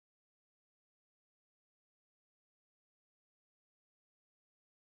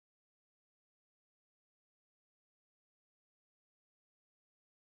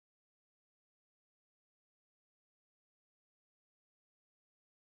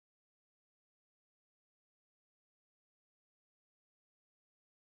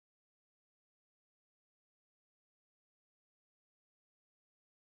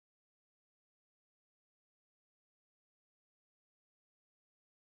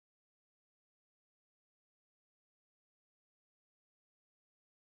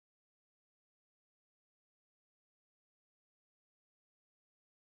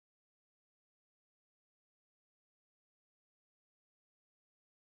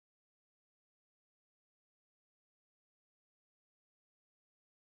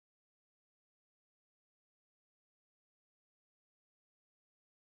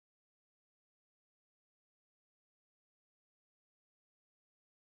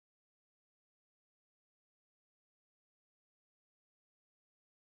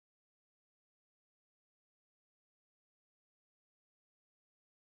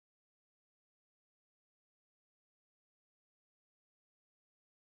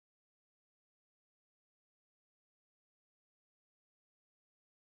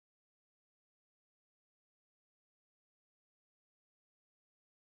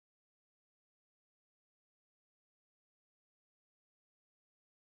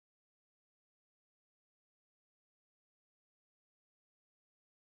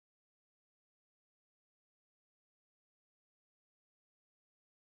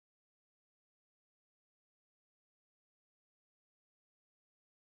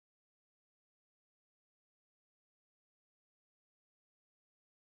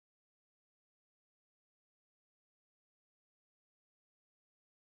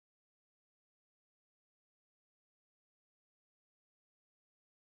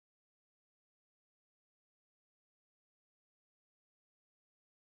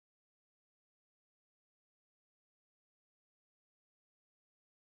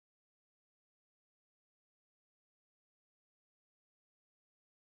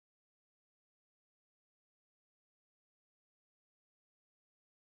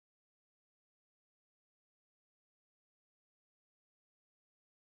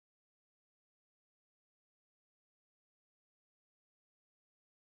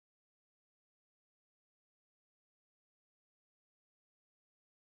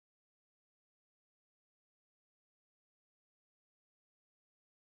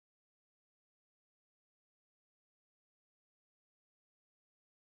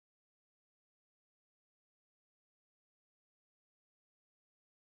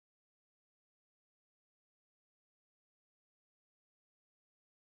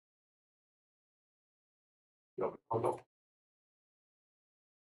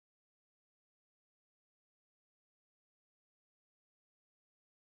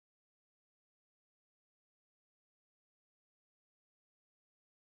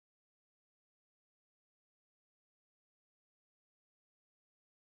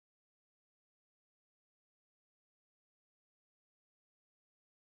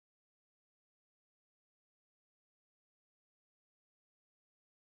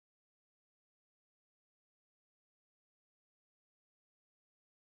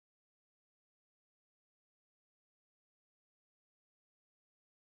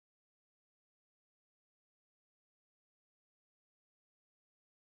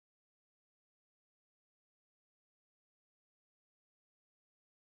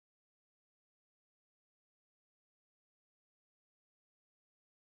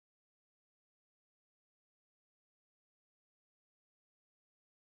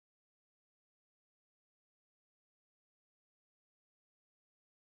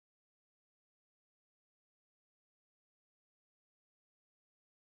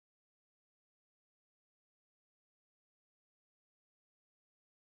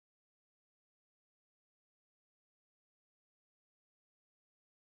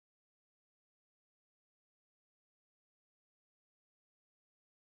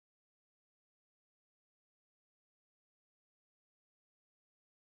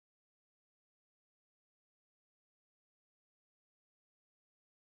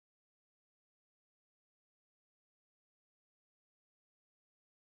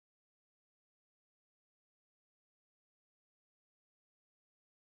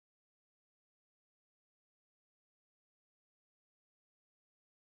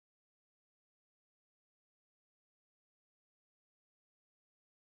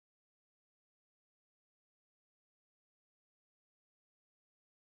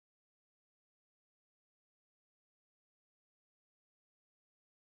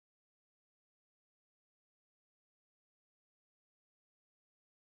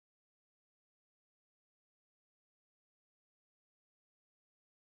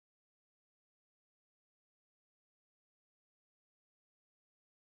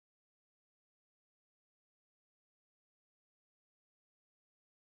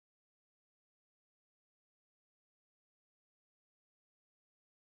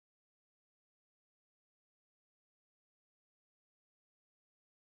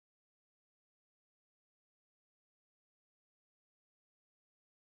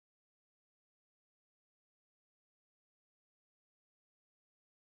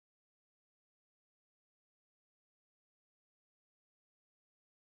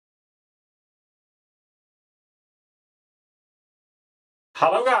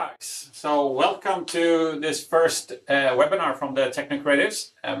Hello guys, so welcome to this first webinar from the Technic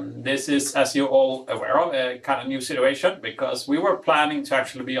Creatives. This is, as you're all aware of, a kind of new situation because we were planning to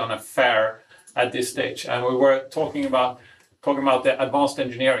actually be on a fair at this stage, and we were talking about the Advanced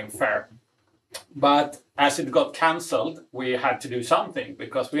Engineering Fair. But as it got cancelled, we had to do something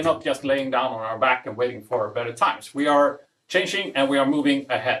because we're not just laying down on our back and waiting for better times. We are changing and we are moving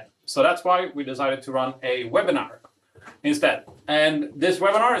ahead. So that's why we decided to run a webinar instead. And this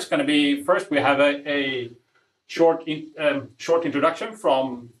webinar is going to be, first we have a short introduction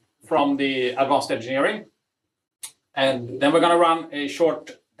from the Advanced Engineering, and then we're going to run a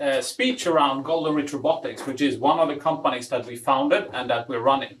short speech around Golden Ridge Robotics, which is one of the companies that we founded and that we're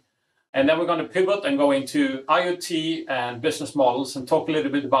running. And then we're going to pivot and go into IoT and business models and talk a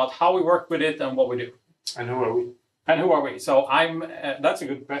little bit about how we work with it and what we do. And who are we? And who are we? So that's a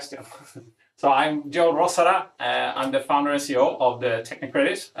good question. So I'm Joe Rosara. I'm the founder and CEO of the Technic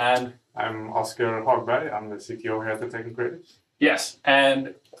Creatives. And I'm Oscar Hagberg. I'm the CTO here at the Technic Creatives. Yes,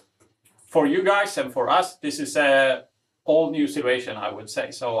 and for you guys and for us, this is a all new situation, I would say.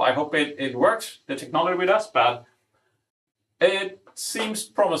 So I hope it works, the technology with us, but it seems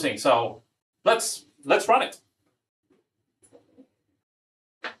promising. So let's run it.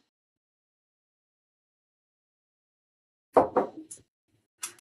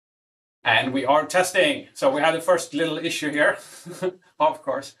 And we are testing. So we had the first little issue here, of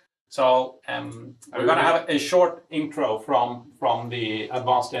course. So we're going to have a short intro from the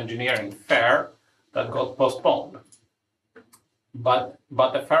Advanced Engineering Fair that got postponed. But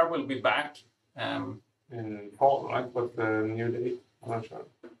the fair will be back. In fall, right? What's the new date? I'm not sure.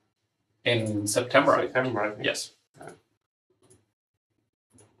 In September, I think. Yes. Yeah.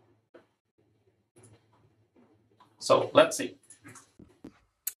 So let's see.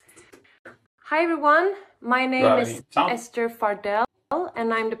 Hi everyone, my name is Esther Fardell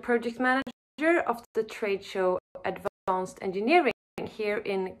and I'm the project manager of the trade show Advanced Engineering here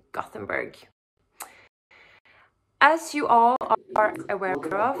in Gothenburg. As you all are aware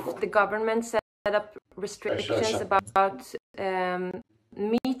of, the government set up restrictions about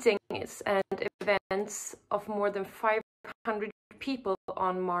meetings and events of more than 500 people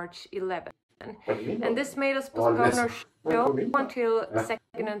on March 11. And this made us postpone our show until 2nd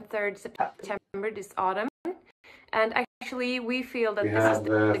and 3rd September this autumn. And actually, we feel that this is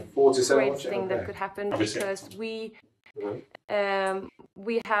the greatest thing that could happen, because we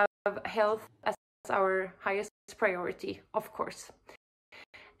have health as our highest priority, of course.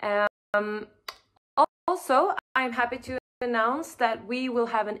 Also, I'm happy to announce that we will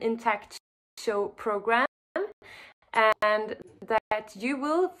have an intact show program, and that you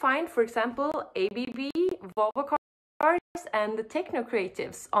will find, for example, ABB, Volvo Cars, and the Techno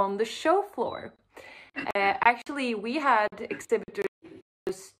Creatives on the show floor. Actually, we had exhibitors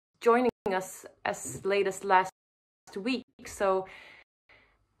joining us as late as last week, so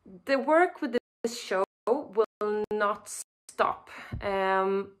the work with this show will not stop.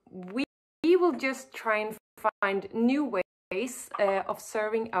 We will just try and find new ways of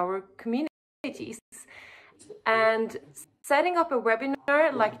serving our communities. And setting up a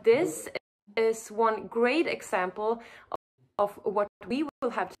webinar like this is one great example of what we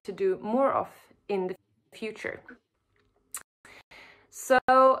will have to do more of in the future. So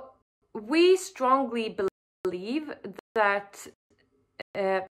we strongly believe that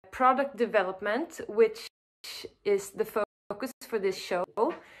product development, which is the focus for this show,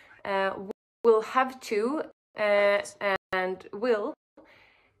 will have to and will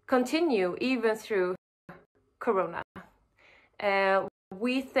continue even through Corona.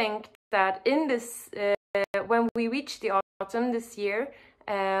 We think that in this, when we reach the autumn this year,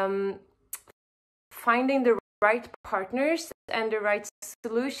 finding the right partners and the right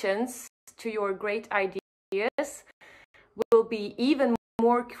solutions to your great ideas will be even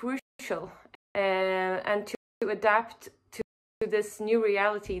more crucial, and to adapt to this new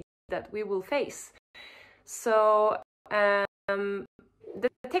reality that we will face. So the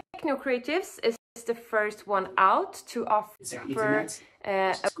Techno Creatives is the first one out to offer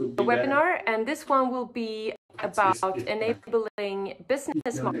a webinar, and this one will be about enabling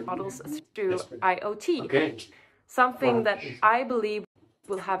business models through IoT, something that I believe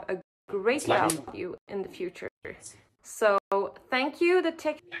will have a great value in the future. So thank you, the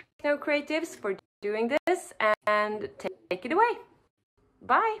Techno Creatives, for doing this, and take it away.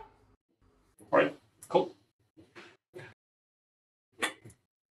 Bye. All right, cool.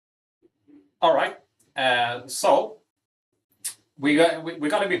 All right, so we're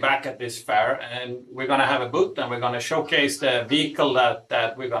going to be back at this fair, and we're going to have a booth, and we're going to showcase the vehicle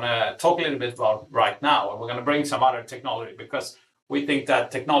that we're going to talk a little bit about right now, and we're going to bring some other technology, because we think that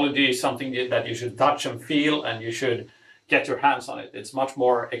technology is something that you should touch and feel, and you should get your hands on it. It's much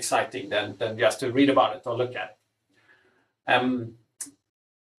more exciting than just to read about it or look at it.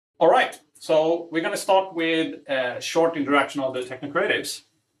 All right, so we're going to start with a short introduction of the Techno Creatives.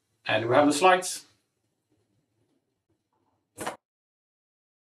 And we have the slides.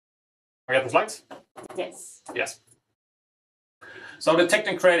 We have the slides? Yes. Yes. So the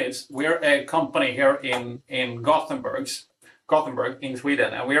Techno Creatives, we're a company here in Gothenburg in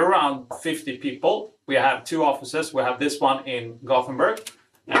Sweden, and we're around 50 people. We have 2 offices. We have this one in Gothenburg,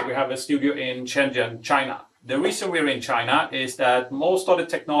 and we have a studio in Shenzhen, China. The reason we're in China is that most of the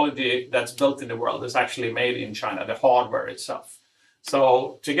technology that's built in the world is actually made in China, the hardware itself.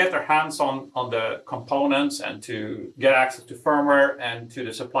 So to get their hands on the components and to get access to firmware and to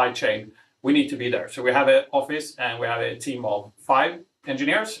the supply chain, we need to be there. So we have an office, and we have a team of 5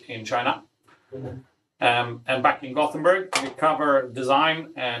 engineers in China. And back in Gothenburg, we cover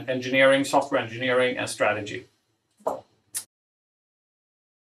design and engineering, software engineering, and strategy.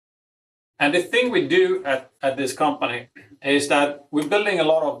 And the thing we do at this company is that we're building a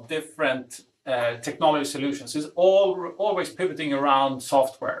lot of different technology solutions. Is always pivoting around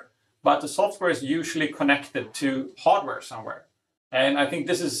software, but the software is usually connected to hardware somewhere. And I think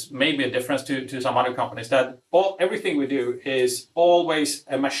this is maybe a difference to some other companies, that everything we do is always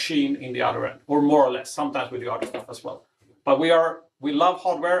a machine in the other end, or more or less. Sometimes we do other stuff as well. But we love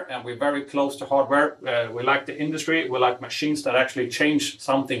hardware, and we're very close to hardware. We like the industry. We like machines that actually change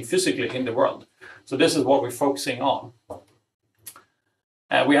something physically in the world. So this is what we're focusing on.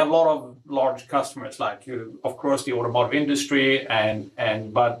 We have a lot of large customers, like of course the automotive industry,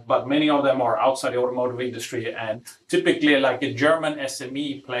 but many of them are outside the automotive industry, and typically like a German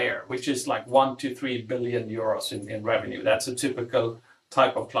SME player, which is like 1 to 3 billion euros in revenue. That's a typical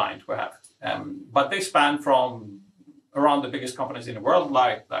type of client we have. But they span from around the biggest companies in the world,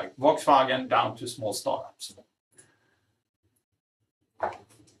 like Volkswagen, down to small startups.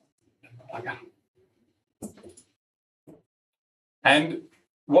 And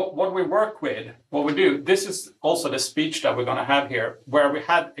what we work with, what we do, this is also the speech that we're going to have here, where we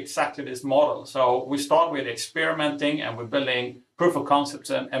had exactly this model. So we start with experimenting and we're building proof of concepts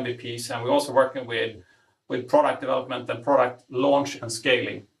and MVPs, and we're also working with product development and product launch and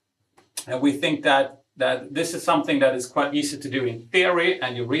scaling. And we think that this is something that is quite easy to do in theory,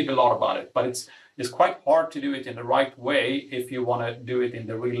 and you read a lot about it, but it's quite hard to do it in the right way if you want to do it in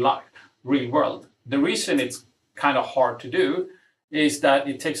the real world. The reason it's kind of hard to do is that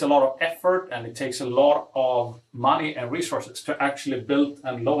it takes a lot of effort and it takes a lot of money and resources to actually build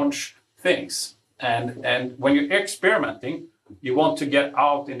and launch things. And when you're experimenting, you want to get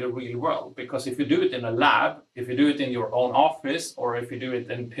out in the real world, because if you do it in a lab, if you do it in your own office, or if you do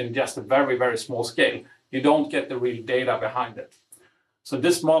it in just a very, very small scale, you don't get the real data behind it. So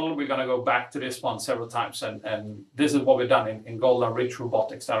this model, we're going to go back to this one several times, and this is what we've done in Golden Ridge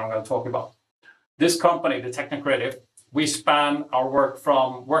Robotics that I'm going to talk about. This company, the Technocreative, we span our work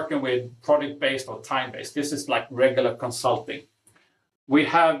from working with project-based or time-based. This is like regular consulting. We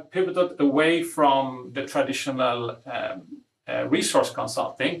have pivoted away from the traditional resource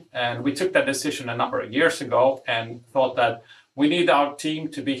consulting, and we took that decision a number of years ago and thought that we need our team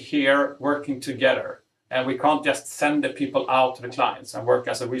to be here working together, and we can't just send the people out to the clients and work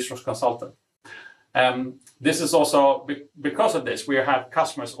as a resource consultant. This is also because of this, we have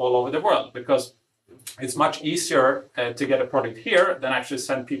customers all over the world, because it's much easier to get a product here than actually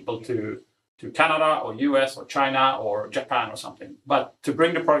send people to Canada or US or China or Japan or something. But to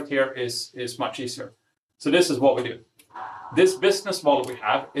bring the product here is much easier. So this is what we do. This business model we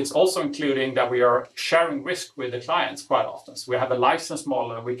have, it's also including that we are sharing risk with the clients quite often. So we have a license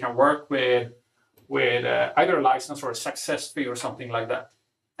model, and we can work with either a license or a success fee or something like that.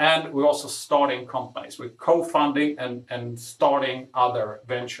 And we're also starting companies. We're co-funding and starting other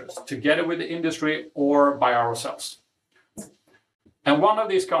ventures together with the industry or by ourselves. And one of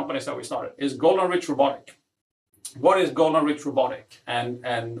these companies that we started is Golden Ridge Robotic. What is Golden Ridge Robotic,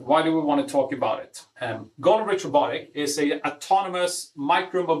 and why do we want to talk about it? Golden Ridge Robotic is an autonomous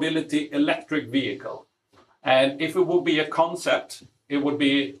micromobility electric vehicle. And if it would be a concept, it would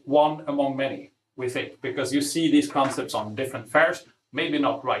be one among many, we think, because you see these concepts on different fairs. Maybe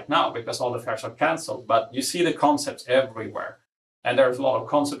not right now because all the fairs are canceled, but you see the concepts everywhere. And there's a lot of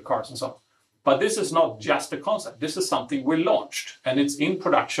concept cars and so on. But this is not just a concept. This is something we launched, and it's in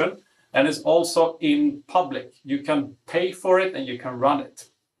production, and it's also in public. You can pay for it and you can run it.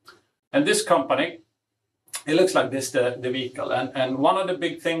 And this company, it looks like this, the vehicle. And one of the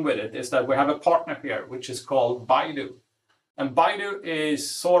big thing with it is that we have a partner here, which is called Baidu. And Baidu is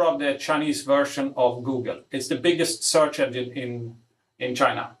sort of the Chinese version of Google. It's the biggest search engine in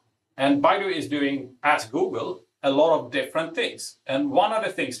China. And Baidu is doing, as Google, a lot of different things. And one of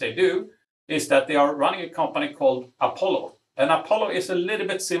the things they do is that they are running a company called Apollo. And Apollo is a little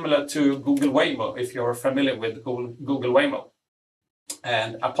bit similar to Google Waymo, if you're familiar with Google Waymo.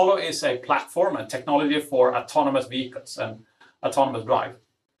 And Apollo is a platform and technology for autonomous vehicles and autonomous drive.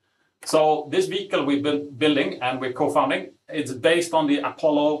 So this vehicle we've been building and we're co-founding, it's based on the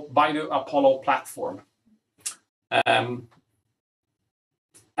Baidu Apollo platform.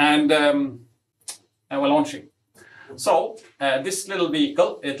 And we're launching. So this little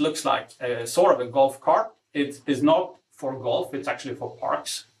vehicle, it looks like sort of a golf cart. It is not for golf, it's actually for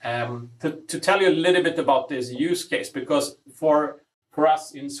parks. To tell you a little bit about this use case, because for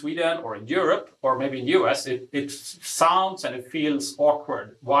us in Sweden or in Europe or maybe in US, it sounds and it feels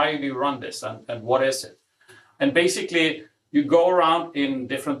awkward. Why do you run this and what is it? And basically, you go around in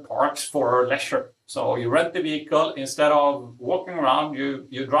different parks for leisure. So you rent the vehicle, instead of walking around,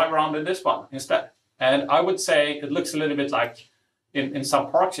 you drive around in this one instead. And I would say it looks a little bit like in some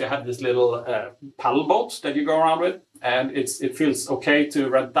parks, you have this little paddle boats that you go around with. And it feels okay to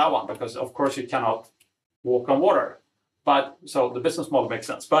rent that one because, of course, you cannot walk on water. But so the business model makes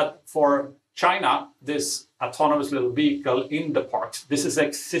sense. But for China, this autonomous little vehicle in the parks, this is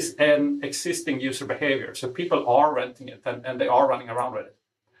an existing user behavior. So people are renting it and they are running around with it.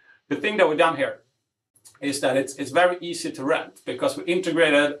 The thing that we've done here is that it's very easy to rent because we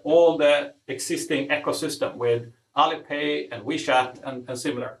integrated all the existing ecosystem with Alipay and WeChat and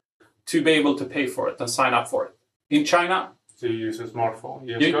similar to be able to pay for it and sign up for it. In China, so you use a smartphone.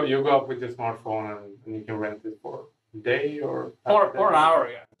 You go up with your smartphone and you can rent it for a day or an hour.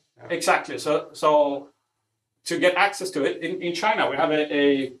 Yeah. Exactly. So to get access to it in China, we have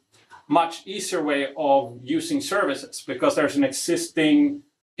a much easier way of using services because there's an existing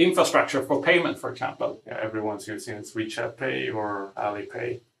infrastructure for payment, for example. Yeah, everyone's using WeChat Pay or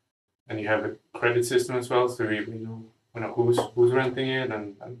Alipay, and you have a credit system as well, so you know who's renting it,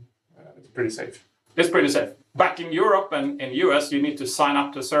 and it's pretty safe. It's pretty safe. Back in Europe and in US, you need to sign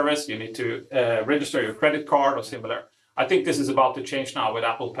up to a service, you need to register your credit card or similar. I think this is about to change now with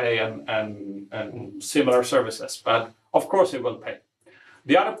Apple Pay and similar services, but of course it will pay.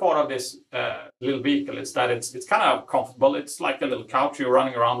 The other part of this little vehicle is that it's kind of comfortable. It's like a little couch you're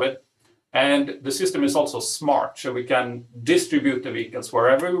running around with. And the system is also smart, so we can distribute the vehicles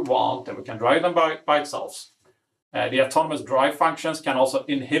wherever we want, and we can drive them by itself. The autonomous drive functions can also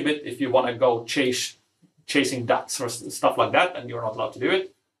inhibit if you want to go chasing ducks or stuff like that, and you're not allowed to do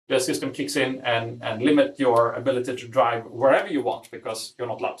it. The system kicks in and limit your ability to drive wherever you want because you're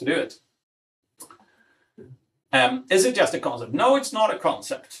not allowed to do it. Is it just a concept? No, it's not a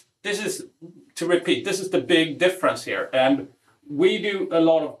concept. This is, to repeat, this is the big difference here. And we do a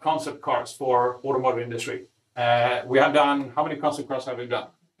lot of concept cars for automotive industry. We have done, how many concept cars have we done?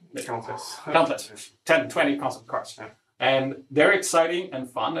 Countless. Countless. 10, 20 concept cars. Yeah. And they're exciting and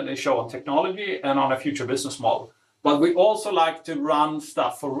fun, and they show on technology and on a future business model. But we also like to run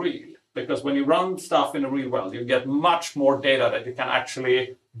stuff for real, because when you run stuff in the real world, you get much more data that you can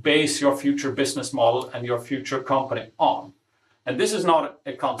actually base your future business model and your future company on. And this is not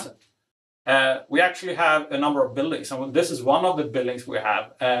a concept. We actually have a number of buildings, and this is one of the buildings we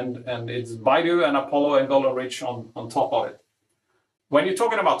have, and it's Baidu and Apollo and Golden Ridge on top of it. When you're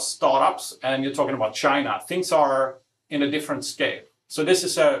talking about startups and you're talking about China, things are in a different scale. So this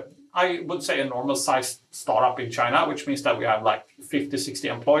is I would say a normal sized startup in China, which means that we have like 50, 60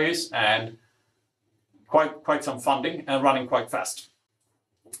 employees and quite some funding and running quite fast.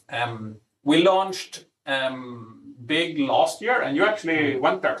 We launched big last year, and you actually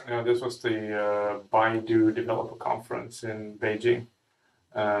went there. Yeah, this was the Baidu Developer Conference in Beijing,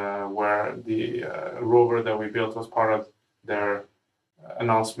 where the rover that we built was part of their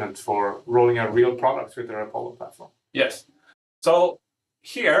announcement for rolling out real products with their Apollo platform. Yes. So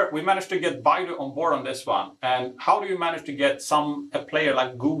here we managed to get Baidu on board on this one. And how do you manage to get a player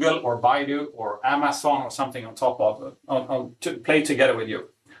like Google or Baidu or Amazon or something on top of to play together with you?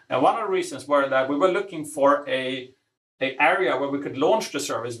 And one of the reasons were that we were looking for a area where we could launch the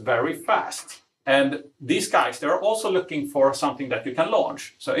service very fast. And these guys, they're also looking for something that you can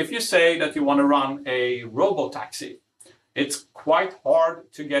launch. So if you say that you want to run a robo-taxi, it's quite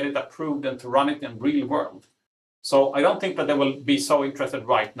hard to get it approved and to run it in real world. So I don't think that they will be so interested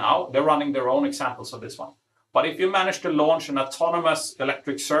right now. They're running their own examples of this one. But if you manage to launch an autonomous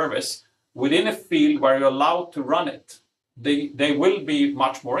electric service within a field where you're allowed to run it, they will be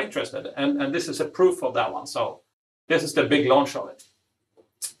much more interested. And this is a proof of that one. So this is the big launch of it.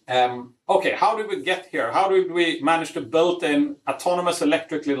 Okay, how did we get here? How did we manage to build an autonomous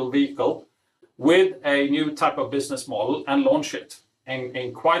electric little vehicle with a new type of business model and launch it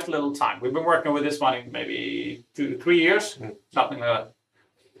in quite little time? We've been working with this one in maybe 2 to 3 years, something like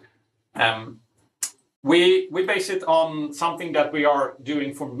that. We base it on something that we are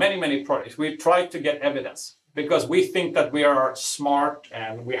doing for many projects. We try to get evidence because we think that we are smart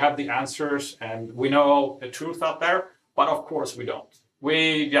and we have the answers and we know the truth out there, but of course we don't.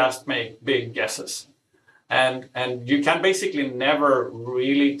 We just make big guesses. And you can basically never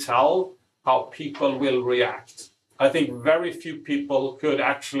really tell how people will react. I think very few people could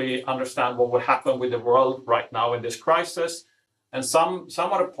actually understand what would happen with the world right now in this crisis. And some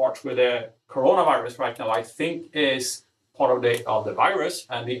other parts with the coronavirus right now, I think, is part of the virus.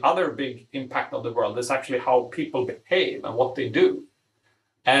 And the other big impact of the world is actually how people behave and what they do.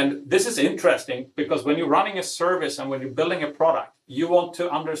 And this is interesting because when you're running a service and when you're building a product, you want to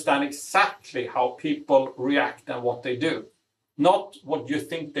understand exactly how people react and what they do. Not what you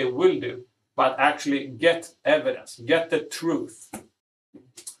think they will do, but actually get evidence, get the truth.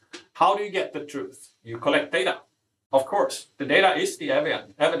 How do you get the truth? You collect data. Of course, the data is the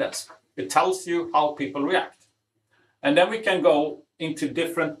evidence. It tells you how people react. And then we can go into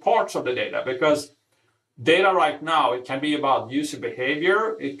different parts of the data because data right now, it can be about user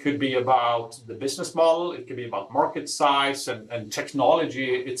behavior. It could be about the business model. It could be about market size and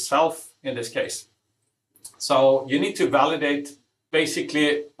technology itself in this case. So you need to validate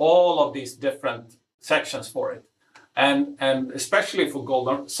basically all of these different sections for it. And especially for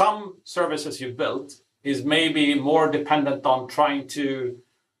Golden, some services you built is maybe more dependent on trying to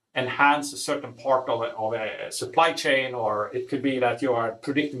enhance a certain part of a supply chain, or it could be that you are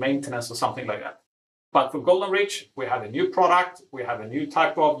predicting maintenance or something like that. But for Golden Ridge, we have a new product, we have a new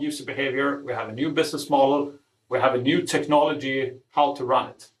type of user behavior, we have a new business model, we have a new technology, how to run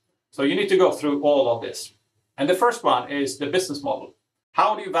it. So you need to go through all of this. And the first one is the business model.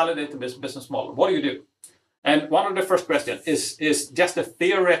 How do you validate the business model? What do you do? And one of the first questions is just a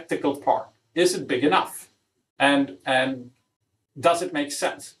theoretical part. Is it big enough? And does it make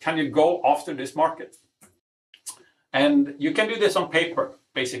sense? Can you go after this market? And you can do this on paper,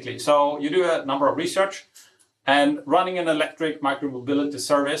 basically. So you do a number of research and running an electric micromobility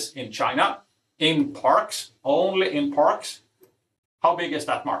service in China, in parks, only in parks. How big is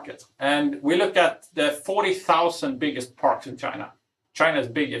that market? And we look at the 40,000 biggest parks in China. China is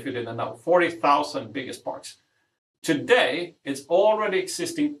big, if you didn't know, 40,000 biggest parks. Today, it's already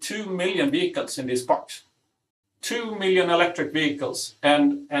existing 2 million vehicles in these parks. 2 million electric vehicles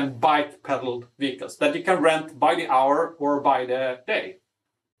and bike-pedaled vehicles that you can rent by the hour or by the day.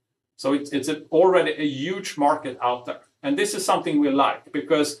 So it's already a huge market out there. And this is something we like,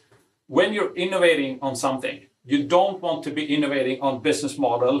 because when you're innovating on something, you don't want to be innovating on business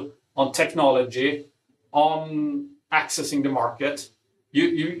model, on technology, on accessing the market.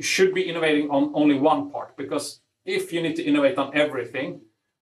 You should be innovating on only one part, because if you need to innovate on everything,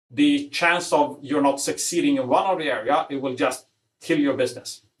 the chance of you're not succeeding in one or the area, it will just kill your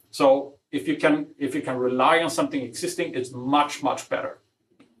business. So if you can rely on something existing, it's much, much better.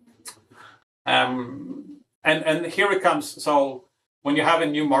 And here it comes. So when you have a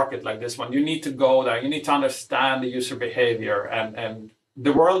new market like this one, you need to go there, you need to understand the user behavior, and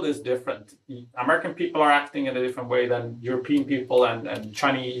the world is different. American people are acting in a different way than European people and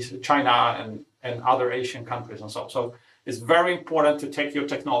China and other Asian countries and so on. So it's very important to take your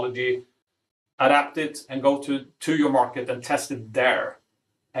technology, adapt it, and go to your market and test it there.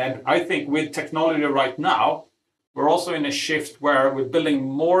 And I think with technology right now, we're also in a shift where we're building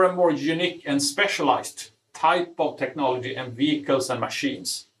more and more unique and specialized type of technology and vehicles and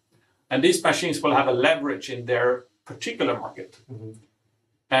machines. And these machines will have a leverage in their particular market. Mm-hmm.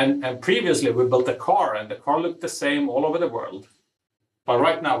 And previously we built a car and the car looked the same all over the world. But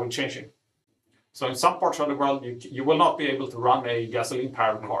right now we're changing. So in some parts of the world, you will not be able to run a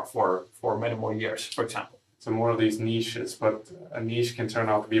gasoline-powered car for many more years, for example. So more of these niches, but a niche can turn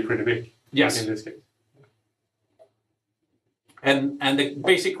out to be pretty big. Yes. In this case. And the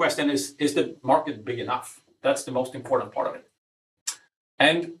basic question is the market big enough? That's the most important part of it.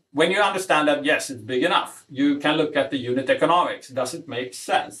 And when you understand that, yes, it's big enough, you can look at the unit economics. Does it make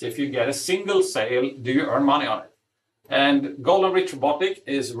sense? If you get a single sale, do you earn money on it? And Golden Ridge Robotic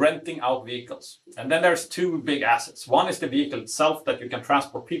is renting out vehicles. And then there's two big assets. One is the vehicle itself that you can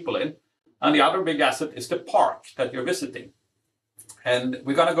transport people in. And the other big asset is the park that you're visiting. And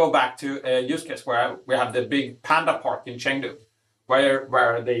we're going to go back to a use case where we have the big panda park in Chengdu,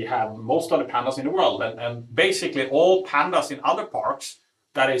 where they have most of the pandas in the world. And basically all pandas in other parks,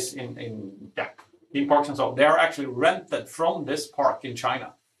 that is in parks and so on, they are actually rented from this park in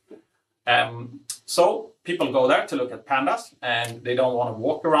China. So people go there to look at pandas, and they don't want to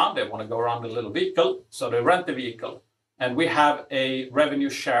walk around. They want to go around a little vehicle, so they rent the vehicle. And we have a revenue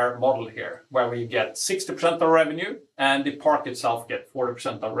share model here, where we get 60% of revenue, and the park itself get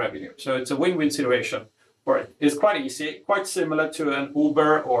 40% of revenue. So it's a win-win situation for it. It's quite easy, quite similar to an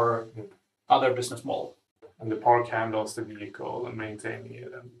Uber or other business model. And the park handles the vehicle and maintaining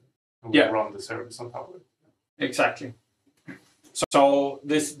it, and we run the service on top of it. Exactly. So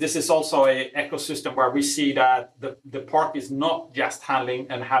this is also an ecosystem where we see that the park is not just handling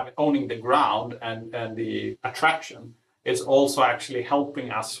and owning the ground and the attraction. It's also actually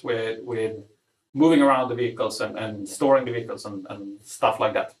helping us with moving around the vehicles and storing the vehicles and stuff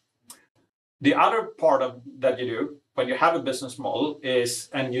like that. The other part of that you do when you have a business model is,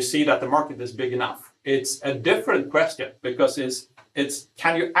 and you see that the market is big enough, it's a different question, because it's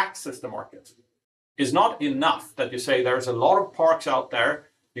can you access the market? It's not enough that you say there's a lot of parks out there,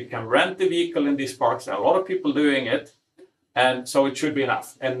 you can rent the vehicle in these parks, there are a lot of people doing it, and so it should be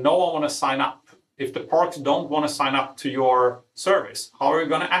enough. And no one want to sign up. If the parks don't want to sign up to your service, how are you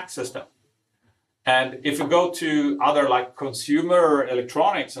going to access them? And if you go to other like consumer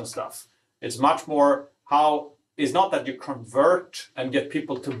electronics and stuff, it's much more it's not that you convert and get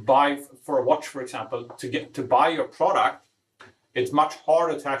people to buy for a watch, for example, to buy your product. It's much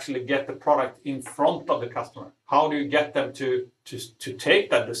harder to actually get the product in front of the customer. How do you get them to take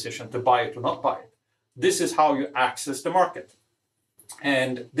that decision to buy it or not buy it? This is how you access the market.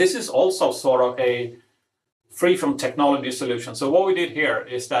 And this is also sort of a free from technology solution. So what we did here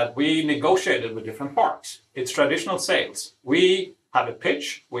is that we negotiated with different parks. It's traditional sales. We have a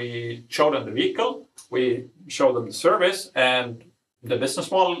pitch, we show them the vehicle, we show them the service and the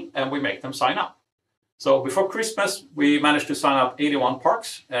business model, and we make them sign up. So before Christmas, we managed to sign up 81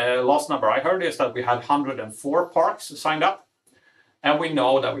 parks. Last number I heard is that we had 104 parks signed up, and we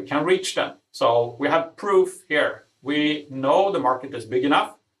know that we can reach them. So we have proof here. We know the market is big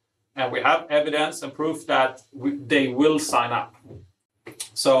enough, and we have evidence and proof that they will sign up.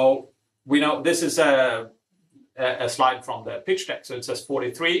 So we know this is a slide from the pitch deck. So it says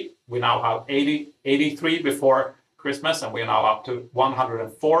 43. We now have 83 before Christmas, and we're now up to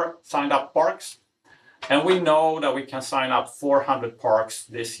 104 signed up parks. And we know that we can sign up 400 parks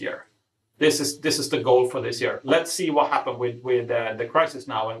this year. This is the goal for this year. Let's see what happened with the crisis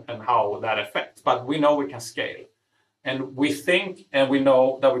now and how that affects. But we know we can scale. And we think and we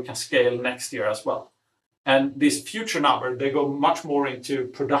know that we can scale next year as well. And these future numbers, they go much more into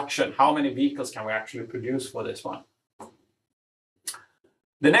production. How many vehicles can we actually produce for this one?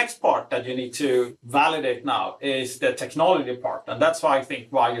 The next part that you need to validate now is the technology part. And that's why I think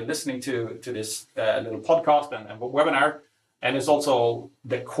why you're listening to this little podcast and webinar. And it's also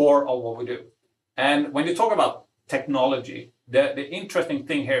the core of what we do. And when you talk about technology, the interesting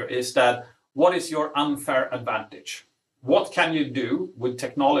thing here is that what is your unfair advantage? What can you do with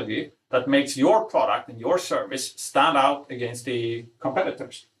technology that makes your product and your service stand out against the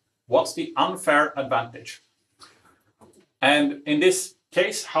competitors? What's the unfair advantage? And in this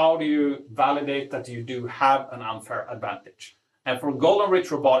case, how do you validate that you do have an unfair advantage? And for Golden Ridge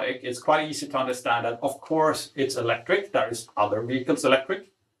Robotic, it's quite easy to understand that, of course, it's electric. There is other vehicles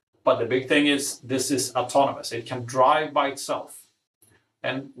electric. But the big thing is this is autonomous. It can drive by itself.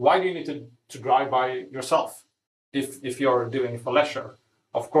 And why do you need to drive by yourself if you're doing it for leisure?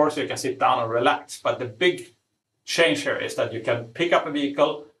 Of course, you can sit down and relax. But the big change here is that you can pick up a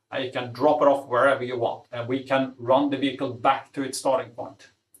vehicle and you can drop it off wherever you want. And we can run the vehicle back to its starting point.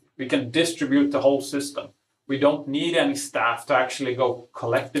 We can distribute the whole system. We don't need any staff to actually go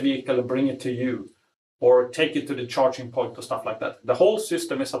collect the vehicle and bring it to you or take it to the charging point or stuff like that. The whole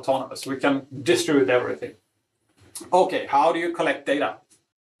system is autonomous. We can distribute everything. Okay, how do you collect data?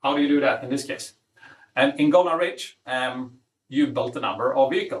 How do you do that in this case? And in Golden Ridge, you built a number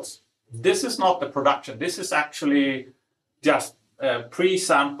of vehicles. This is not the production. This is actually just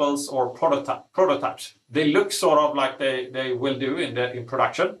pre-samples or prototypes. They look sort of like they will do in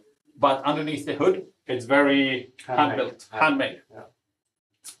production, but underneath the hood, it's very hand-built, handmade. Yeah.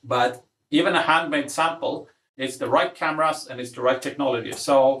 But even a handmade sample, it's the right cameras and it's the right technology.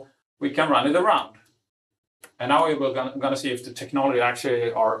 So we can run it around. And now we're going to see if the technology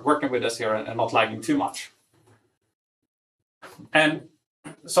actually are working with us here and not lagging too much. And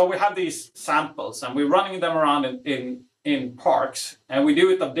so we have these samples and we're running them around in parks, and we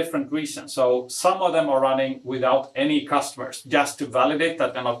do it of different reasons. So some of them are running without any customers, just to validate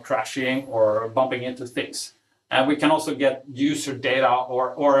that they're not crashing or bumping into things. And we can also get user data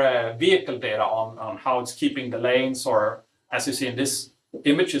or vehicle data on how it's keeping the lanes, or as you see in this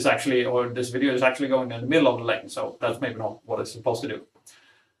image is actually, or this video is actually going in the middle of the lane. So that's maybe not what it's supposed to do.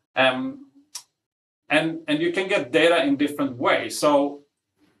 And you can get data in different ways. So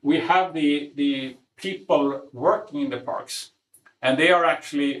we have the people working in the parks, and they are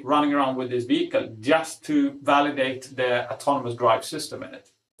actually running around with this vehicle just to validate the autonomous drive system in it.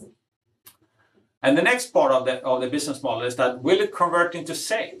 And the next part of the business model is that will it convert into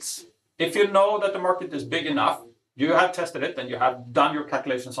sales? If you know that the market is big enough, you have tested it and you have done your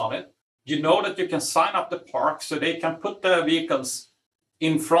calculations on it, you know that you can sign up the park so they can put the vehicles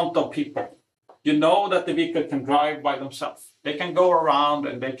in front of people. You know that the vehicle can drive by themselves. They can go around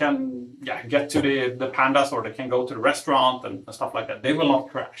and they can get to the pandas, or they can go to the restaurant and stuff like that. They will not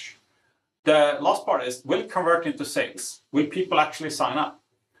crash. The last part is, will it convert into sales? Will people actually sign up?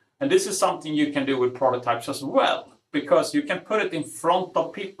 And this is something you can do with prototypes as well, because you can put it in front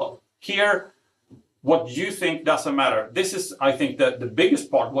of people. Here, what you think doesn't matter. This is, I think, the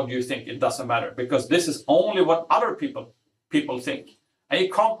biggest part, what you think, it doesn't matter, because this is only what other people think. And you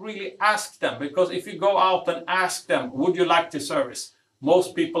can't really ask them, because if you go out and ask them, would you like this service?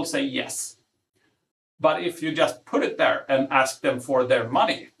 Most people say yes. But if you just put it there and ask them for their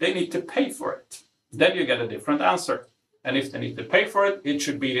money, they need to pay for it. Then you get a different answer. And if they need to pay for it, it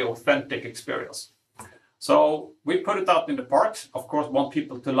should be the authentic experience. So we put it out in the parks. Of course, want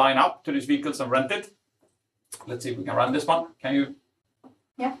people to line up to these vehicles and rent it. Let's see if we can run this one. Can you?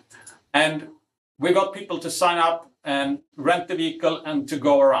 Yeah. And we got people to sign up and rent the vehicle and to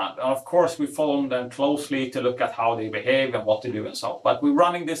go around. And of course, we follow them closely to look at how they behave and what they do and so on. But we're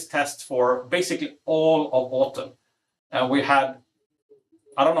running this test for basically all of autumn. And we had,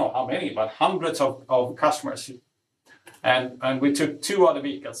 I don't know how many, but hundreds of customers. And we took 2 other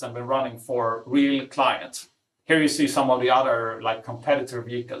vehicles and been running for real clients. Here you see some of the other like competitor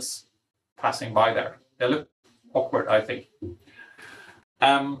vehicles passing by there. They look awkward, I think.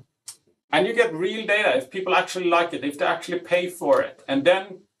 And you get real data if people actually like it, if they actually pay for it. And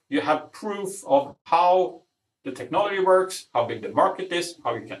then you have proof of how the technology works, how big the market is,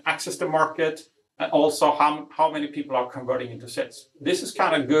 how you can access the market, and also how many people are converting into sales. This is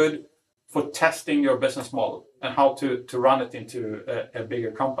kind of good for testing your business model and how to run it into a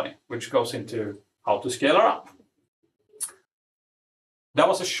bigger company, which goes into how to scale it up. That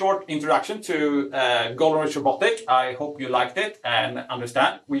was a short introduction to Golden Ridge Robotic. I hope you liked it and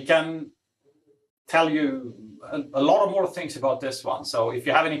understand. We can tell you a lot of more things about this one. So if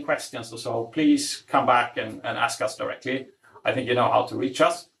you have any questions or so, please come back and ask us directly. I think you know how to reach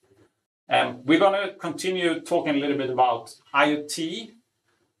us. We're going to continue talking a little bit about IoT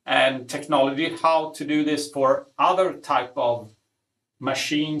and technology, how to do this for other type of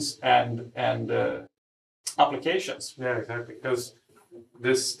machines and applications. Yeah, exactly. Because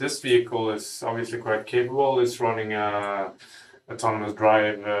this vehicle is obviously quite capable. It's running autonomous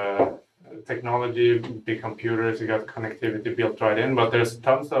drive technology, big computers. You got connectivity built right in. But there's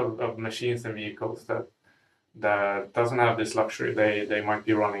tons of machines and vehicles that doesn't have this luxury. They might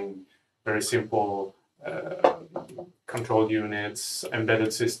be running very simple control units,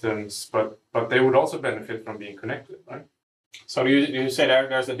 embedded systems, but they would also benefit from being connected, right? So you say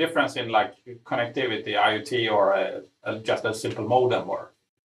there's a difference in like connectivity, IoT, or just a simple modem, or?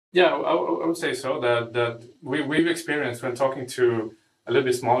 Yeah, I would say so. That we've experienced when talking to a little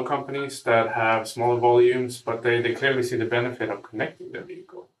bit smaller companies that have smaller volumes, but they clearly see the benefit of connecting their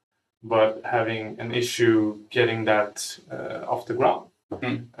vehicle, but having an issue getting that off the ground.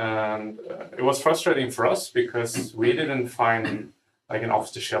 And it was frustrating for us because we didn't find like an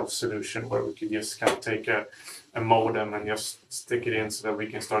off-the-shelf solution where we could just kind of take a modem and just stick it in so that we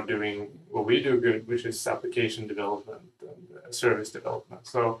can start doing what we do good, which is application development and service development.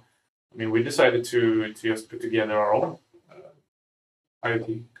 So, I mean, we decided to just put together our own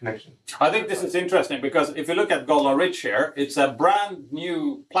IoT connection. I think this is interesting because if you look at Golden Ridge here, it's a brand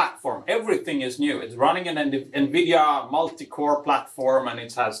new platform. Everything is new. It's running an NVIDIA multi-core platform, and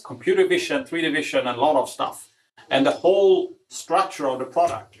it has computer vision, 3D vision, and a lot of stuff. And the whole structure of the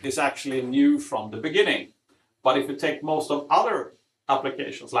product is actually new from the beginning. But if you take most of other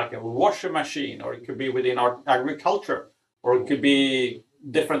applications, like a washing machine, or it could be within our agriculture, or it could be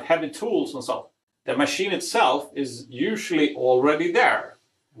different heavy tools and so on, the machine itself is usually already there.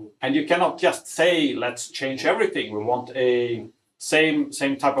 And you cannot just say, let's change everything. We want a same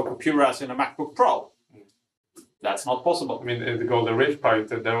type of computer as in a MacBook Pro. That's not possible. I mean, the Golden Ridge project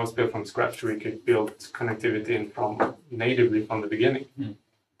that was built from scratch. We could build connectivity in natively from the beginning.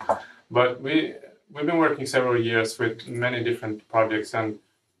 But we've been working several years with many different projects and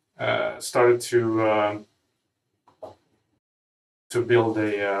started to build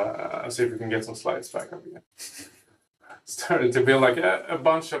see if we can get some slides back up again. Started to build like a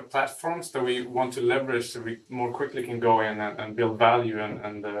bunch of platforms that we want to leverage so we more quickly can go in and build value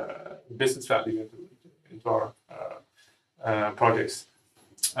and business value into our projects.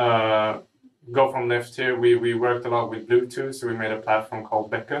 Go from left here, we worked a lot with Bluetooth, so we made a platform called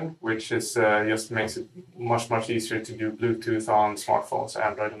Beacon, which is just makes it much easier to do Bluetooth on smartphones,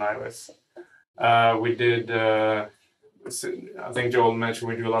 Android and iOS. We did I think Joel mentioned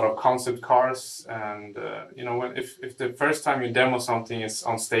we do a lot of concept cars, and you know, if the first time you demo something is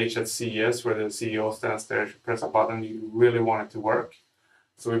on stage at CES where the CEO stands there, you press a button, you really want it to work.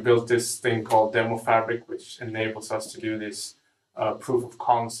 So we built this thing called Demo Fabric, which enables us to do this proof of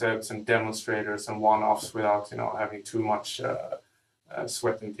concepts and demonstrators and one-offs without having too much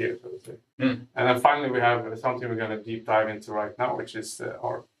sweat and tears. And then finally we have something we're going to deep dive into right now, which is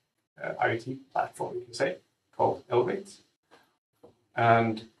our IoT platform, you can say, called Elevate.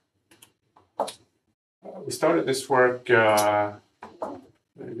 And we started this work,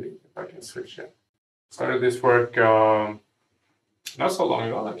 maybe if I can switch it. Started this work not so long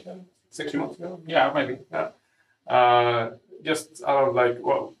ago, like 6 months ago. Yeah, maybe. Yeah. Just out of like,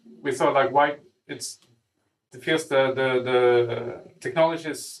 well, we thought like, why it feels the technology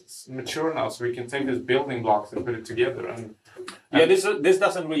is mature now, so we can take these building blocks and put it together. And yeah, this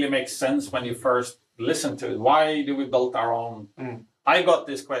doesn't really make sense when you first listen to it. Why do we build our own? I got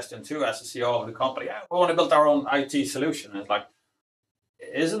this question too as a CEO of the company. Yeah, we want to build our own IT solution. It's like,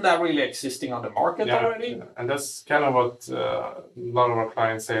 isn't that really existing on the market already? Yeah. And that's kind of what a lot of our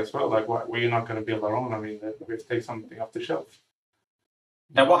clients say as well. Like, why we're not going to build our own? I mean, we have to take something off the shelf.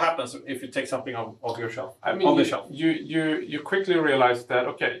 And what happens if you take something off your shelf? I mean, you quickly realize that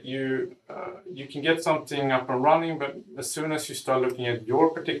you can get something up and running, but as soon as you start looking at your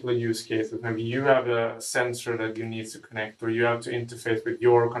particular use cases, maybe you have a sensor that you need to connect, or you have to interface with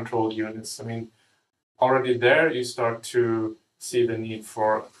your control units. I mean, already there you start to see the need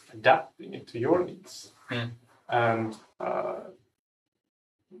for adapting it to your needs. And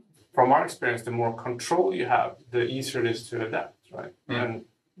from our experience, the more control you have, the easier it is to adapt, right? And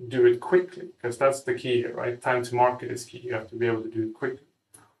do it quickly, because that's the key here, right? Time to market is key. You have to be able to do it quickly.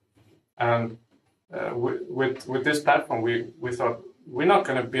 And with this platform, we thought we're not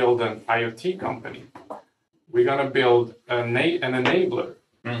going to build an IoT company. we're going to build an enabler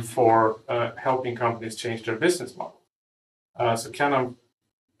for helping companies change their business model. So kind of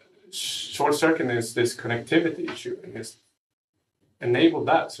short circuit is this connectivity issue, and just enable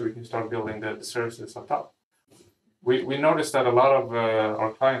that so we can start building the services on top. We noticed that a lot of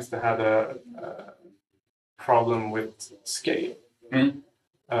our clients, they had a problem with scale.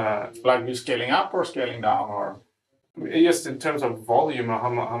 Like you scaling up or scaling down, or just in terms of volume,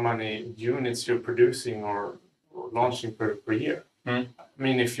 how many units you're producing or launching per year. I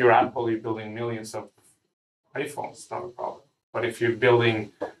mean, if you're Apple, you're building millions of iPhones, it's not a problem. But if you're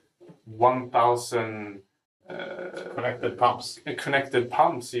building 1,000 connected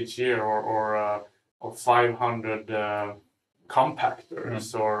pumps each year, or 500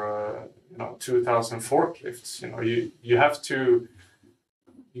 compactors, or 2,000 forklifts, you have to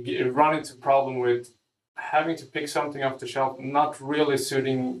run into problem with having to pick something off the shelf, not really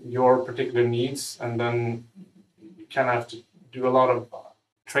suiting your particular needs, and then you kind of have to do a lot of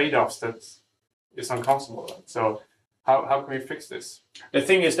trade-offs that is uncomfortable. So how can we fix this? The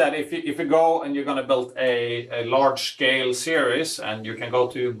thing is that if you go and you're going to build a large-scale series, and you can go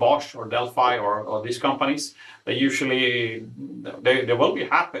to Bosch or Delphi or these companies, they usually they will be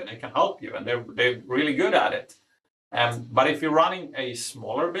happy and they can help you, and they're really good at it. But if you're running a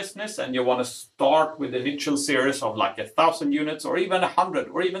smaller business and you want to start with an initial series of like 1,000 units, or even 100,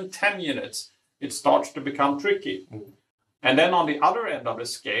 or even 10 units, it starts to become tricky. And then on the other end of the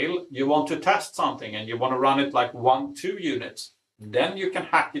scale, you want to test something and you want to run it like 1-2 units. Then you can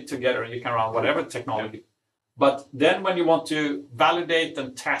hack it together and you can run whatever technology. But then when you want to validate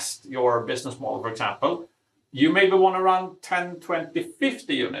and test your business model, for example, you maybe want to run 10, 20,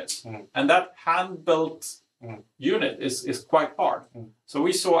 50 units. And that hand-built unit is quite hard. So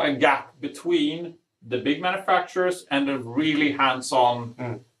we saw a gap between the big manufacturers and the really hands-on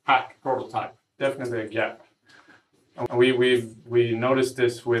hack prototype. Definitely a gap. We noticed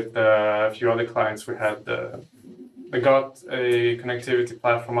this with a few other clients we had. They got a connectivity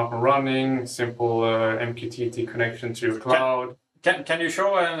platform up and running, simple MQTT connection to cloud. Can you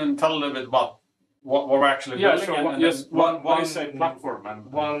show and tell a little bit about what we're actually building? Sure. What is a platform?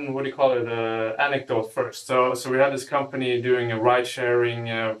 One, what do you call it, anecdote first. So we had this company doing a ride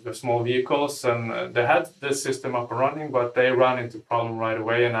sharing of small vehicles, and they had this system up and running, but they ran into problem right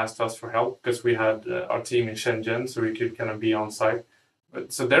away and asked us for help, because we had our team in Shenzhen, so we could kind of be on site.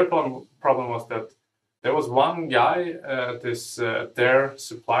 So their problem was that there was one guy at their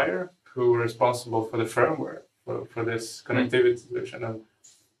supplier who was responsible for the firmware for this connectivity solution. And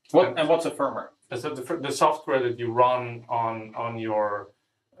what's a firmware? So the software that you run on your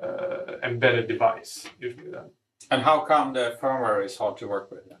embedded device, usually then. And how come the firmware is hard to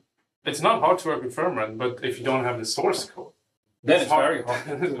work with? It's not hard to work with firmware, but if you don't have the source code, then it's very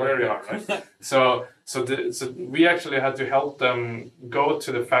hard. It's very hard, right? So we actually had to help them go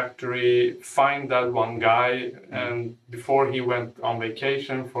to the factory, find that one guy, and before he went on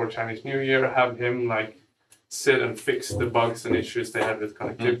vacation for Chinese New Year, have him like sit and fix the bugs and issues they had with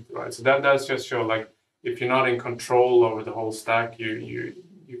connectivity, right? So that just show, like, if you're not in control over the whole stack, you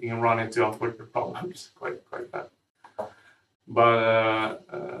can run into unfortunate problems quite bad. But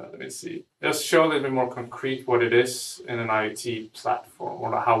let me see. Just show a little bit more concrete what it is in an IoT platform,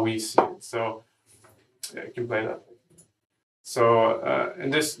 or how we see it. So yeah, you can play that. So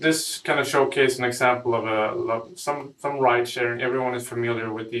and this kind of showcase an example of some ride sharing. Everyone is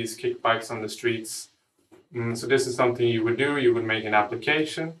familiar with these kick bikes on the streets. So this is something you would do. You would make an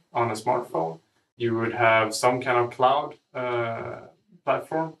application on a smartphone. You would have some kind of cloud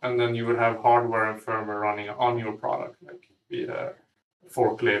platform, and then you would have hardware and firmware running on your product, like be a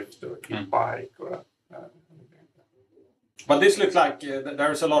forklift or a kick bike or But this looks like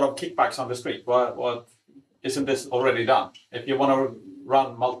there's a lot of kickbacks on the street. What isn't this already done? If you want to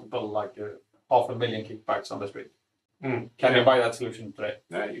run multiple, like 500,000 kickbacks on the street, can you buy that solution today?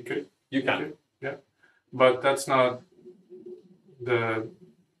 Yeah, you could. You can. Yeah. But that's not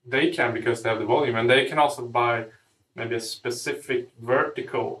they can, because they have the volume, and they can also buy maybe a specific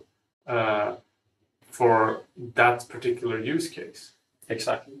vertical for that particular use case.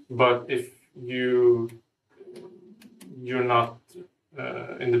 Exactly. But if you're not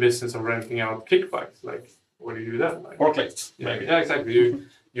in the business of renting out kickbikes, like, what do you do then? Like, forklifts. Maybe. Yeah, exactly.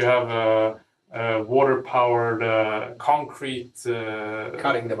 You have a water-powered concrete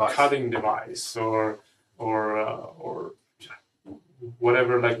cutting device, or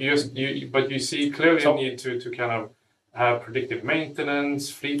whatever. Like but you see clearly you need to kind of have predictive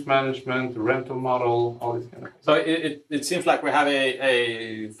maintenance, fleet management, rental model, all these kind of things. So it seems like we have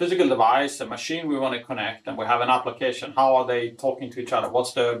a physical device, a machine we want to connect, and we have an application. How are they talking to each other?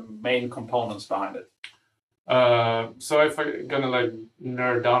 What's the main components behind it? So if I'm gonna like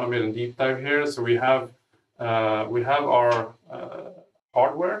nerd down a bit and deep dive here, so we have our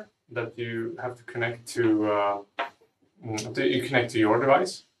hardware that you have to connect to. You connect to your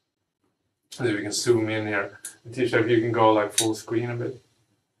device. So we can zoom in here. Tisha, if you can go like full screen a bit.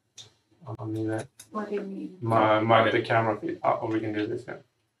 I'll need that. What do you mean? The camera feed. Oh, we can do this. Yeah.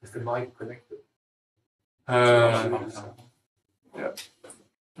 Is the mic connected? Yeah.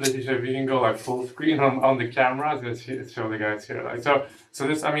 Letitia, if you can go like full screen on the camera, let's show the guys here. Like so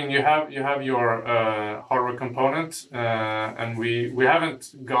this, I mean, you have your hardware component, and we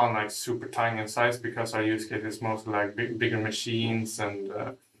haven't gone like super tiny in size because our use case is mostly like bigger machines and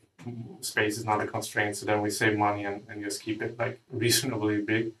space is not a constraint. So then we save money and just keep it like reasonably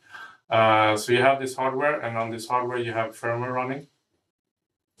big. So you have this hardware, and on this hardware you have firmware running,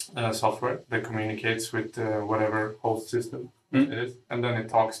 software that communicates with whatever host system it is, and then it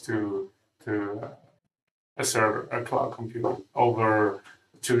talks to a server, a cloud computer over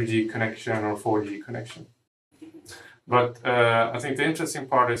 2G connection or 4G connection. But I think the interesting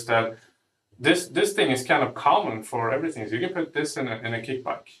part is that this thing is kind of common for everything. So you can put this in a kick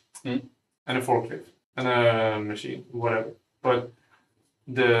bike, and a forklift, and a machine, whatever. But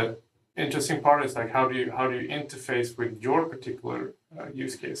the interesting part is like how do you interface with your particular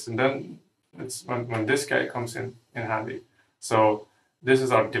use case, and then it's when this guy comes in handy. So this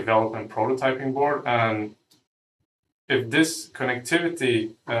is our development prototyping board, and if this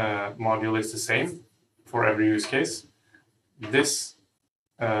connectivity module is the same for every use case, this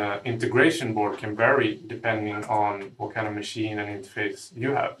integration board can vary depending on what kind of machine and interface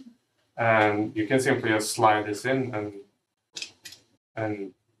you have, and you can simply just slide this in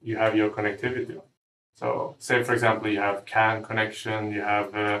and you have your connectivity. So say, for example, you have CAN connection, you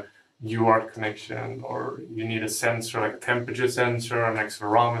have a UART connection, or you need a sensor, like a temperature sensor, an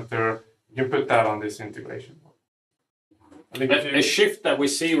accelerometer. You can put that on this integration board. A shift that we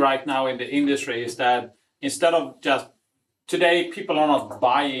see right now in the industry is that instead of just today, people are not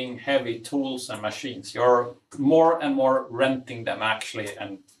buying heavy tools and machines. You're more and more renting them actually,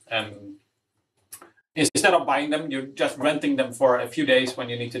 and instead of buying them, you're just renting them for a few days when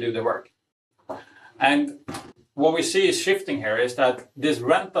you need to do the work. And what we see is shifting here is that this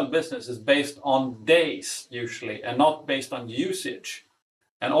rental business is based on days usually and not based on usage.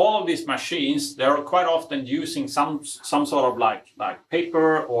 And all of these machines, they're quite often using some sort of like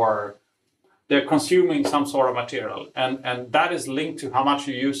paper, or they're consuming some sort of material. And that is linked to how much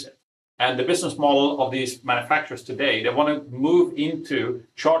you use it. And the business model of these manufacturers today, they want to move into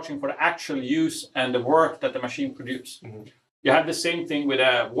charging for the actual use and the work that the machine produces. Mm-hmm. You have the same thing with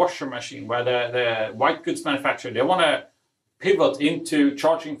a washer machine, where the white goods manufacturer, they want to pivot into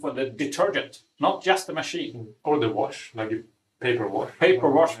charging for the detergent, not just the machine. Or the wash, like a paper wash.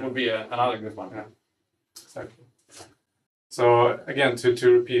 Paper wash would be another good one. Yeah, exactly. So again,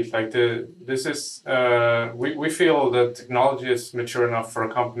 to repeat, like this is we feel that technology is mature enough for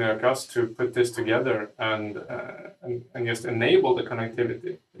a company like us to put this together and just enable the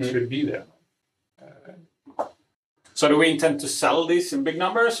connectivity. It should be there. So do we intend to sell these in big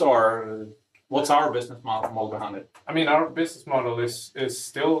numbers, or what's our business model behind it? I mean, our business model is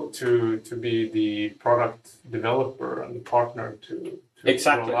still to be the product developer and the partner to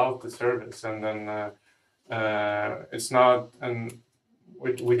exactly roll out the service, and then it's not, and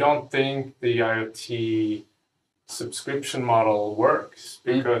we don't think the IoT subscription model works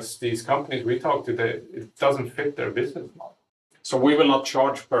because these companies we talk to, it doesn't fit their business model. So we will not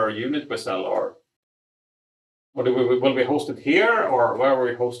charge per unit we sell, or will we host it here, or where are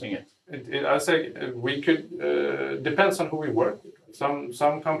we hosting it? I say we could, depends on who we work with.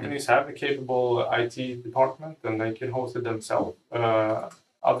 Some companies have a capable IT department and they can host it themselves.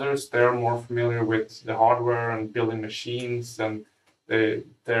 Others, they're more familiar with the hardware and building machines, and they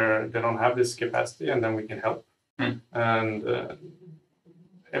don't have this capacity, and then we can help. And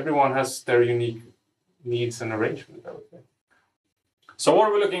everyone has their unique needs and arrangements, I would say. So what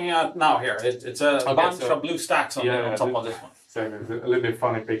are we looking at now here? It's a bunch of blue stacks on top of this one. So it's a little bit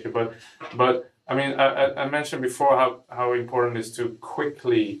funny picture, but I mean, I mentioned before how important it is to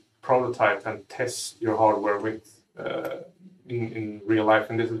quickly prototype and test your hardware with in real life,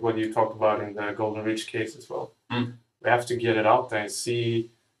 and this is what you talked about in the Golden Ridge case as well. We have to get it out there and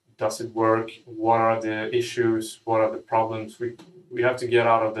see, does it work? What are the issues? What are the problems? We have to get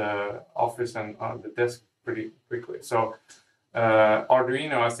out of the office and on the desk pretty quickly. So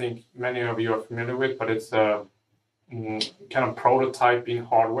Arduino, I think many of you are familiar with, but it's a kind of prototyping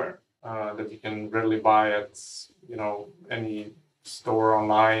hardware that you can readily buy at any store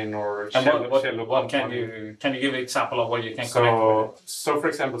online or. And what can you give an example of what you can connect with? So for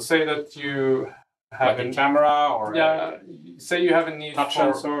example, say that you like a camera or say you have a need touch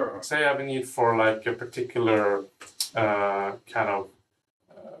for sensor. say you have a need for like a particular kind of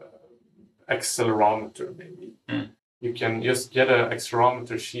accelerometer maybe. You can just get an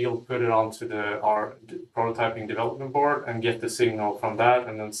accelerometer shield, put it onto our prototyping development board, and get the signal from that,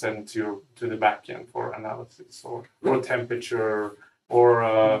 and then send to the backend for analysis or temperature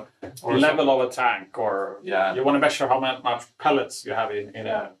or level of a tank, or you want to measure how much pellets you have in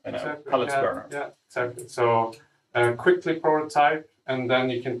a pellets burner. Yeah, exactly. So quickly prototype, and then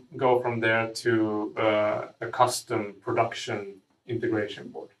you can go from there to a custom production integration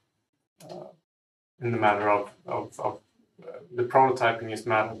board. In the matter of the prototyping is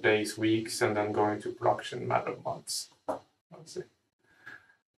matter of days, weeks, and then going to production matter of months. Let's see.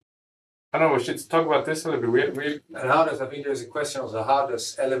 I don't know, we should talk about this a little bit. And I think there's a question also, how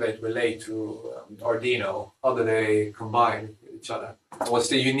does Elevate relate to Arduino? How do they combine with each other? What's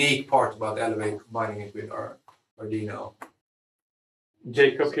the unique part about Elevate combining it with our Arduino?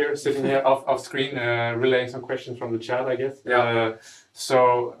 Jacob here, sitting here off screen, relaying some questions from the chat, I guess. Yeah.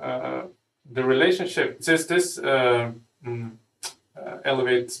 The relationship, since this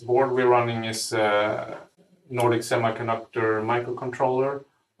Elevate board we're running is Nordic Semiconductor microcontroller.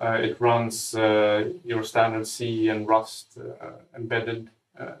 It runs your standard C and Rust embedded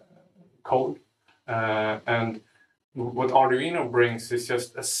code. And what Arduino brings is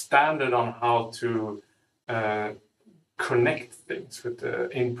just a standard on how to connect things with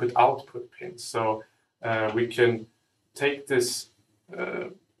the input-output pins. So we can take this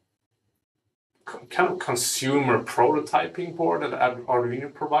kind of consumer prototyping board that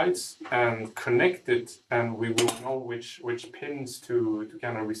Arduino provides and connect it, and we will know which pins to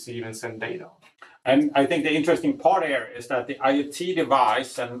kind of receive and send data on. And I think the interesting part here is that the IoT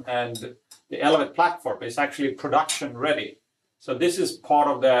device and the Elevate platform is actually production ready. So this is part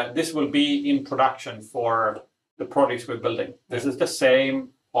of this will be in production for the products we're building. This is the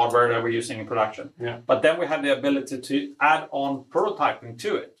same hardware that we're using in production. Yeah. But then we have the ability to add on prototyping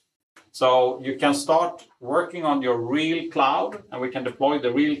to it. So you can start working on your real cloud, and we can deploy the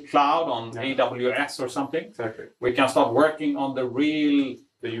real cloud on AWS or something. Exactly. We can start working on the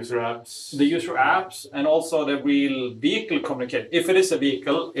user apps. The user apps, and also the real vehicle communicate. If it is a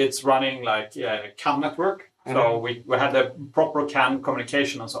vehicle, it's running like a CAN network. Mm-hmm. So we have the proper CAN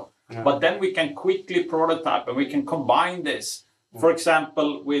communication and so. Yeah. But then we can quickly prototype, and we can combine this, for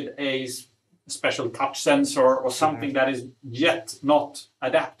example, with a special touch sensor or something that is yet not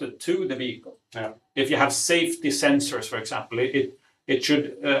adapted to the vehicle. Yeah. If you have safety sensors, for example, it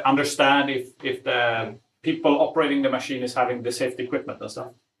should understand if the people operating the machine is having the safety equipment and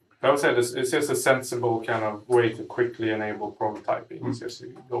stuff. I would say it's just a sensible kind of way to quickly enable prototyping. It's just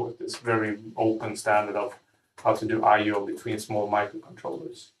to go with this very open standard of how to do I/O between small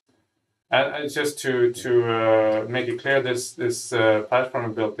microcontrollers. And it's just to make it clear, this platform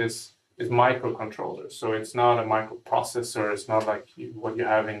we built is microcontrollers. So it's not a microprocessor. It's not like what you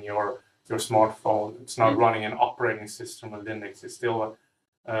have in your smartphone. It's not running an operating system with Linux. It's still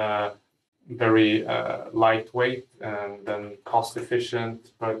very lightweight and then cost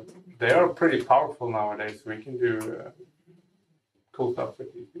efficient. But they are pretty powerful nowadays. We can do cool stuff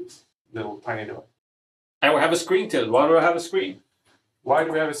with these little tiny devices. And we have a screen tilt. Why do we have a screen? Why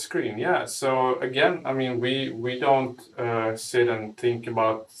do we have a screen? Yeah. So again, I mean, we don't sit and think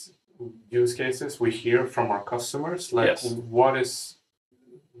about use cases. We hear from our customers, like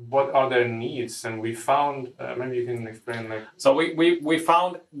what are their needs, and we found maybe you can explain like. So we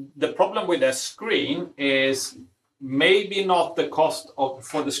found the problem with the screen is maybe not the cost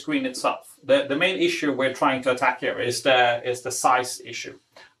for the screen itself. The main issue we're trying to attack here is the size issue.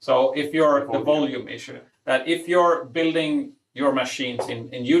 So if you're the volume issue, that if you're building your machines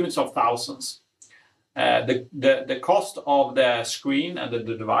in units of thousands, the cost of the screen and the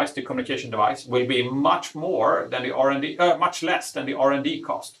device, the communication device, will be much more than the R&D, much less than the R&D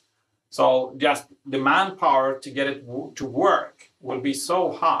cost. So just the manpower to get it to work will be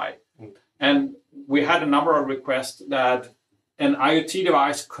so high. And we had a number of requests that an IoT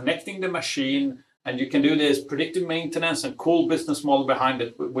device connecting the machine, and you can do this predictive maintenance and cool business model behind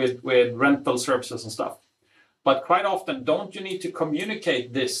it with rental services and stuff. But quite often, don't you need to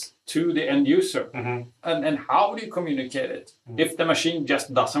communicate this to the end user? Mm-hmm. And how do you communicate it if the machine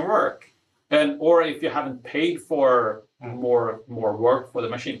just doesn't work? Or if you haven't paid for more work for the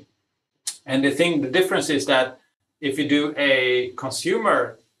machine? And the difference is that if you do a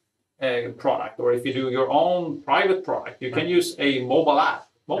consumer product, or if you do your own private product, you can use a mobile app.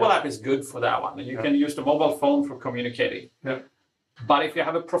 Mobile app is good for that one. And you can use the mobile phone for communicating. Yeah. But if you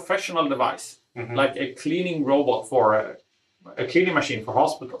have a professional device, like a cleaning robot for a cleaning machine for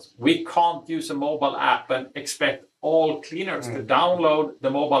hospitals. We can't use a mobile app and expect all cleaners to download the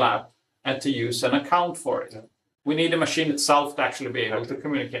mobile app and to use an account for it. We need the machine itself to actually be able to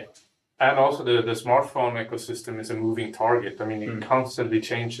communicate. And also the smartphone ecosystem is a moving target. I mean, it constantly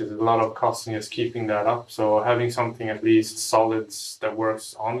changes. A lot of customers keeping that up. So having something at least solids that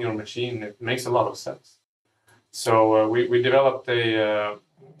works on your machine, it makes a lot of sense. So we developed a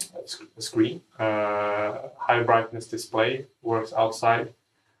screen, high brightness display, works outside.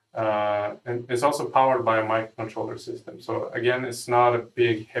 And it's also powered by a microcontroller system. So again, it's not a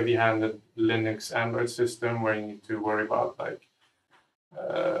big, heavy-handed Linux Android system where you need to worry about like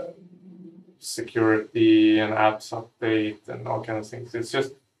security and apps update and all kinds of things. It's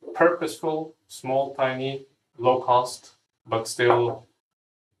just purposeful, small, tiny, low cost, but still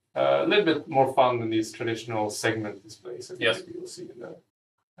a little bit more fun than these traditional segment displays that you'll see in the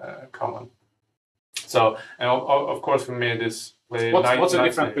common. So, and of course, we made this. What's the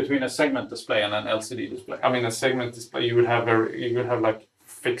difference between a segment display and an LCD display? I mean, a segment display, you would have like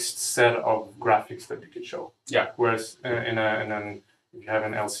fixed set of graphics that you could show. Yeah. Whereas if you have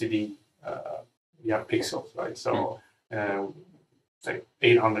an LCD, you have pixels, right? So, say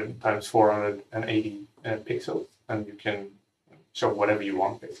 800 times 480 pixels, and you can show whatever you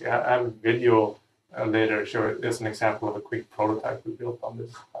want. Basically, I have a video later. There's an example of a quick prototype we built on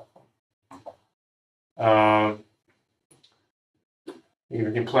this platform.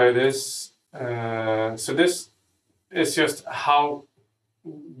 We can play this. So this is just how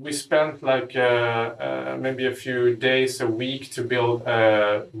we spent like maybe a few days, a week to build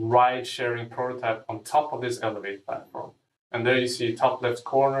a ride-sharing prototype on top of this Elevate platform. And there you see top left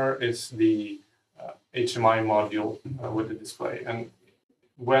corner is the HMI module with the display. And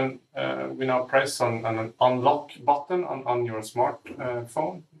when we now press on an unlock button on your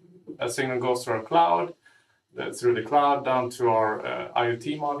smartphone, a signal goes to our cloud, through the cloud down to our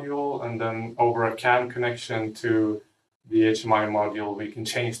IoT module, and then over a CAN connection to the HMI module, we can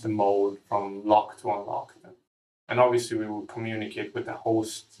change the mode from lock to unlock. And obviously, we will communicate with the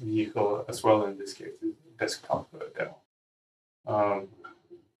host vehicle as well, in this case, the desktop demo.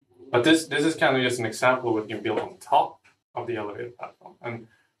 But this is kind of just an example of what you can build on top of the Elevate platform. And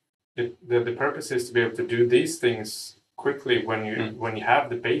the purpose is to be able to do these things quickly when you have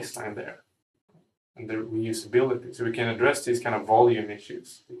the baseline there and the reusability. So we can address these kind of volume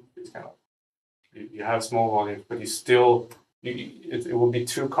issues. These kind of you have small volumes, but it will be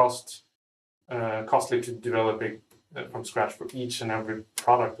too costly to develop it from scratch for each and every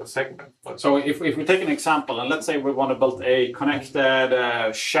product or segment. So if we take an example, and let's say we want to build a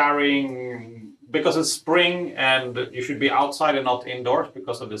connected sharing, because it's spring and you should be outside and not indoors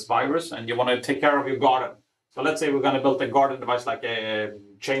because of this virus, and you want to take care of your garden. So let's say we're going to build a garden device like a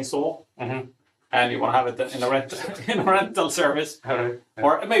chainsaw, and you want to have it in a rental service,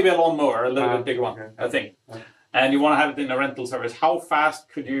 or maybe a lawnmower, a little bit bigger one, I think. And you want to have it in a rental service. How fast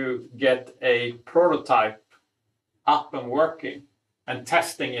could you get a prototype up and working and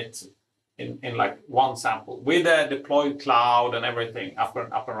testing it in like one sample with a deployed cloud and everything up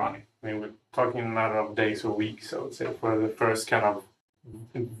and running? I mean, we're talking a matter of days or weeks, I would say, for the first kind of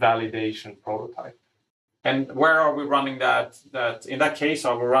validation prototype. And where are we running that in that case,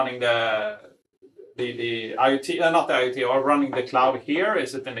 are we running the IoT, not the IoT, or running the cloud here?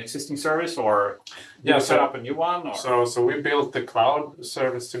 Is it an existing service, or set up a new one? Or? So we built the cloud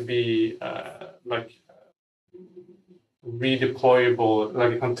service to be redeployable,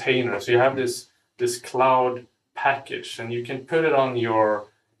 like a container. So you have this cloud package, and you can put it on your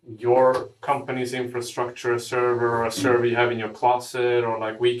company's infrastructure, server, or a server you have in your closet, or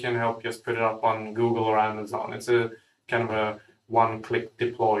like we can help just put it up on Google or Amazon. It's a kind of a one-click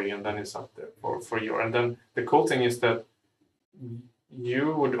deploy, and then it's up there for you. And then the cool thing is that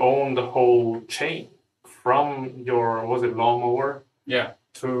you would own the whole chain from your, lawnmower? Yeah.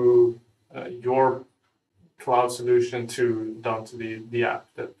 To your cloud solution down to the app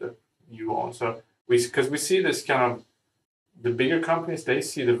that you own. So because we see this kind of, the bigger companies, they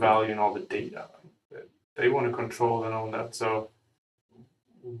see the value in all the data. They want to control and own that. So,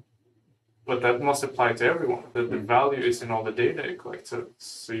 but that must apply to everyone. The value is in all the data you collect.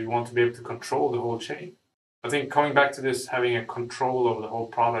 So you want to be able to control the whole chain. I think coming back to this, having a control over the whole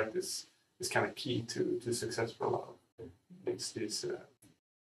product is kind of key to success for a lot of these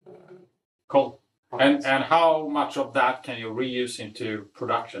cool. And how much of that can you reuse into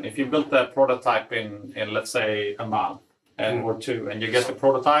production? If you built a prototype in let's say a month or two, and you get the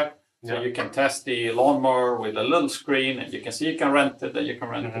prototype, so you can test the lawnmower with a little screen, and you can see you can rent it, then you can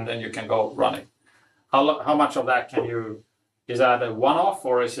rent it, then you can go run it. How much of that is that a one-off,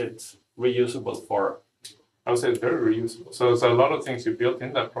 or is it reusable for I would say it's very reusable. So there's a lot of things you built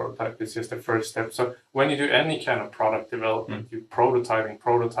in that prototype. It's just the first step. So when you do any kind of product development, you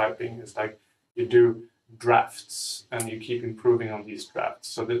prototyping is like you do drafts and you keep improving on these drafts.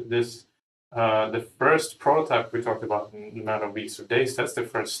 So the first prototype we talked about in a matter of weeks or days, that's the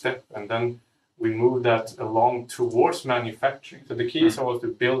first step. And then we move that along towards manufacturing. So the key is always to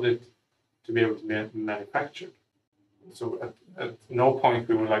build it to be able to be manufactured. So at no point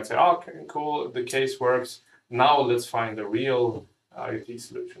we would like to say, oh, okay, cool, the case works. Now let's find the real IoT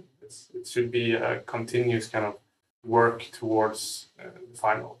solution. It should be a continuous kind of work towards the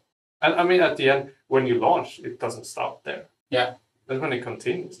final. And I mean, at the end, when you launch, it doesn't stop there. Yeah. That's when it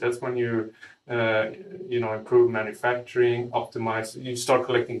continues. That's when you, improve manufacturing, optimize. You start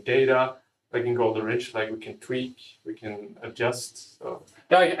collecting data, like in Golden Ridge, like we can tweak, we can adjust. So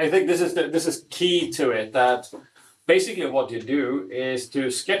yeah, I think this is key to it. That basically what you do is to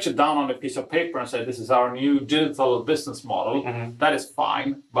sketch it down on a piece of paper and say, this is our new digital business model. That is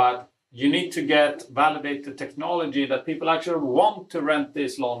fine, but you need to validate the technology that people actually want to rent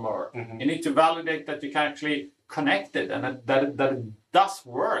this lawnmower. You need to validate that you can actually connect it and that it does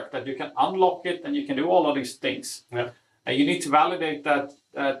work, that you can unlock it and you can do all of these things. Yeah. And you need to validate that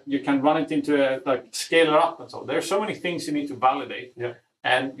you can run it into scale it up and so. There's so many things you need to validate. Yeah.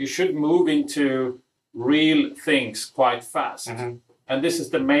 And you should move into real things quite fast. And this is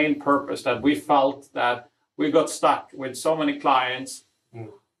the main purpose that we felt that we got stuck with so many clients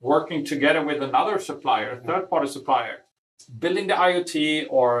working together with another supplier, third-party supplier, building the IoT,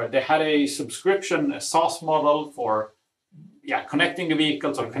 or they had a subscription, a SaaS model for connecting the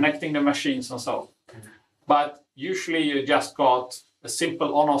vehicles or connecting the machines and so. But usually you just got a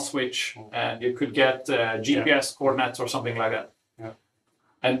simple on-off switch and you could get GPS coordinates or something like that.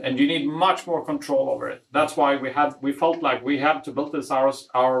 And you need much more control over it. That's why we felt like we have to build this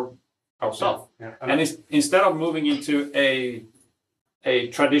ourselves. And instead of moving into a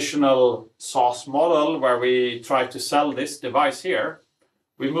traditional SaaS model where we try to sell this device here,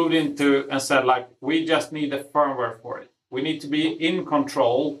 we moved into and said we just need a firmware for it. We need to be in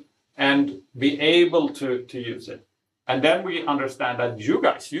control and be able to use it. And then we understand that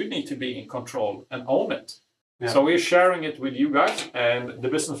you need to be in control and own it. So we're sharing it with you guys, and the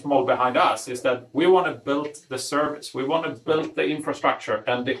business model behind us is that we want to build the service. We want to build the infrastructure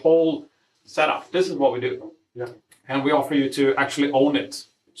and the whole setup. This is what we do. And we offer you to actually own it.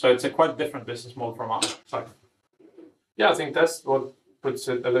 So it's a quite different business model from our side. Yeah, I think that's what puts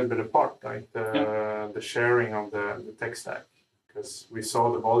it a little bit apart, like the sharing of the tech stack. Because we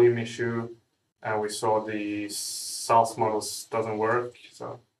saw the volume issue and we saw the SaaS models doesn't work.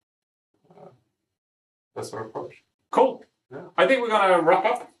 So that's our approach. Cool. Yeah. I think we're going to wrap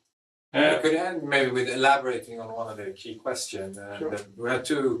up. We could end maybe with elaborating on one of the key questions. We had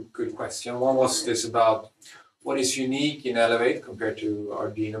two good questions. One was this about what is unique in Elevate compared to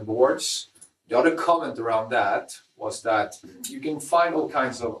Arduino boards. The other comment around that was that you can find all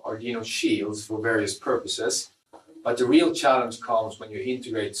kinds of Arduino shields for various purposes, but the real challenge comes when you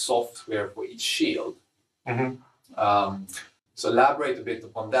integrate software for each shield. So elaborate a bit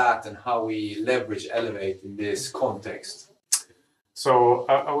upon that and how we leverage Elevate in this context. So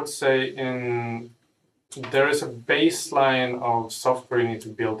I would say there is a baseline of software you need to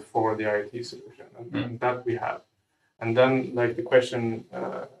build for the IoT solution, and that we have. And then the question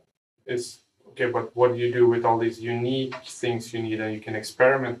is, okay, but what do you do with all these unique things you need and you can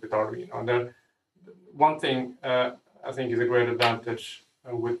experiment with Arduino? And then one thing I think is a great advantage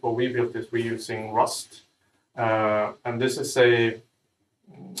with what we built is we're using Rust. And this is I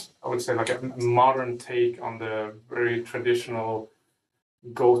would say a modern take on the very traditional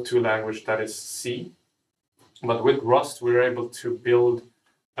go-to language that is C. But with Rust, we're able to build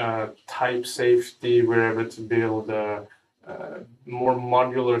type safety. We're able to build a more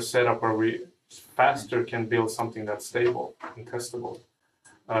modular setup where we faster can build something that's stable and testable.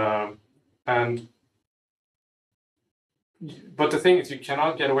 But the thing is, you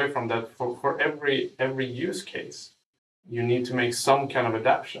cannot get away from that. For every use case, you need to make some kind of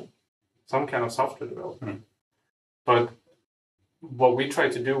adaptation, some kind of software development. But what we try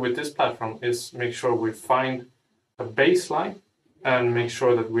to do with this platform is make sure we find a baseline and make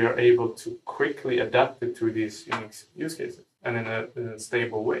sure that we are able to quickly adapt it to these unique use cases and in a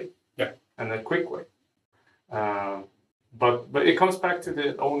stable way, and a quick way. But it comes back to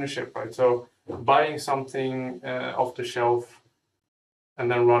the ownership, right? So buying something off the shelf and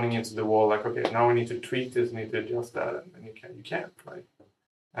then running into the wall, okay, now I need to tweak this, need to adjust that, and you can't,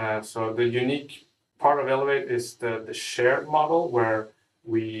 right? So the unique part of Elevate is the shared model where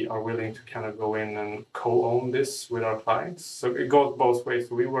we are willing to kind of go in and co-own this with our clients. So it goes both ways.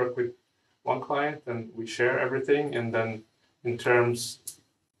 So we work with one client and we share everything, and then in terms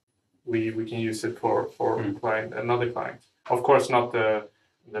we can use it for another client. Of course, not the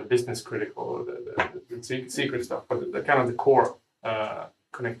business critical or the secret stuff, but the kind of the core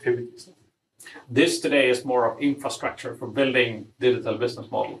connectivity stuff. This today is more of infrastructure for building digital business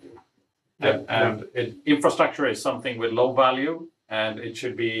model. And infrastructure is something with low value, and it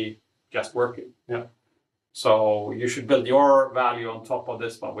should be just working. Yeah. So you should build your value on top of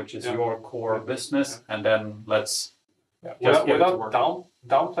this one, which is your core business, and then let's without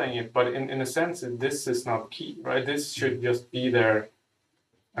downplaying it, but in a sense, this is not key, right? This should just be there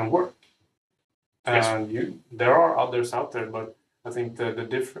and work. And there are others out there, but I think the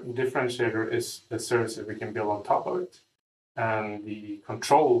differentiator is the services we can build on top of it, and the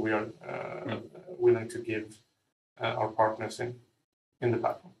control we are willing to give our partners in the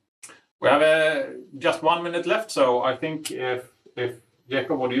platform. We have just 1 minute left, so I think if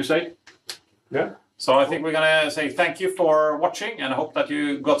Jacob, what do you say? Yeah. So I think we're gonna say thank you for watching, and I hope that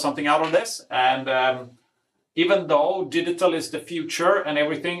you got something out of this. And even though digital is the future and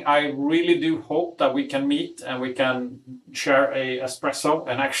everything, I really do hope that we can meet and we can share a espresso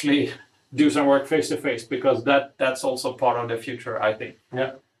and actually do some work face to face, because that's also part of the future, I think.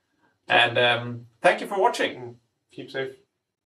 Yeah. And thank you for watching. Keep safe.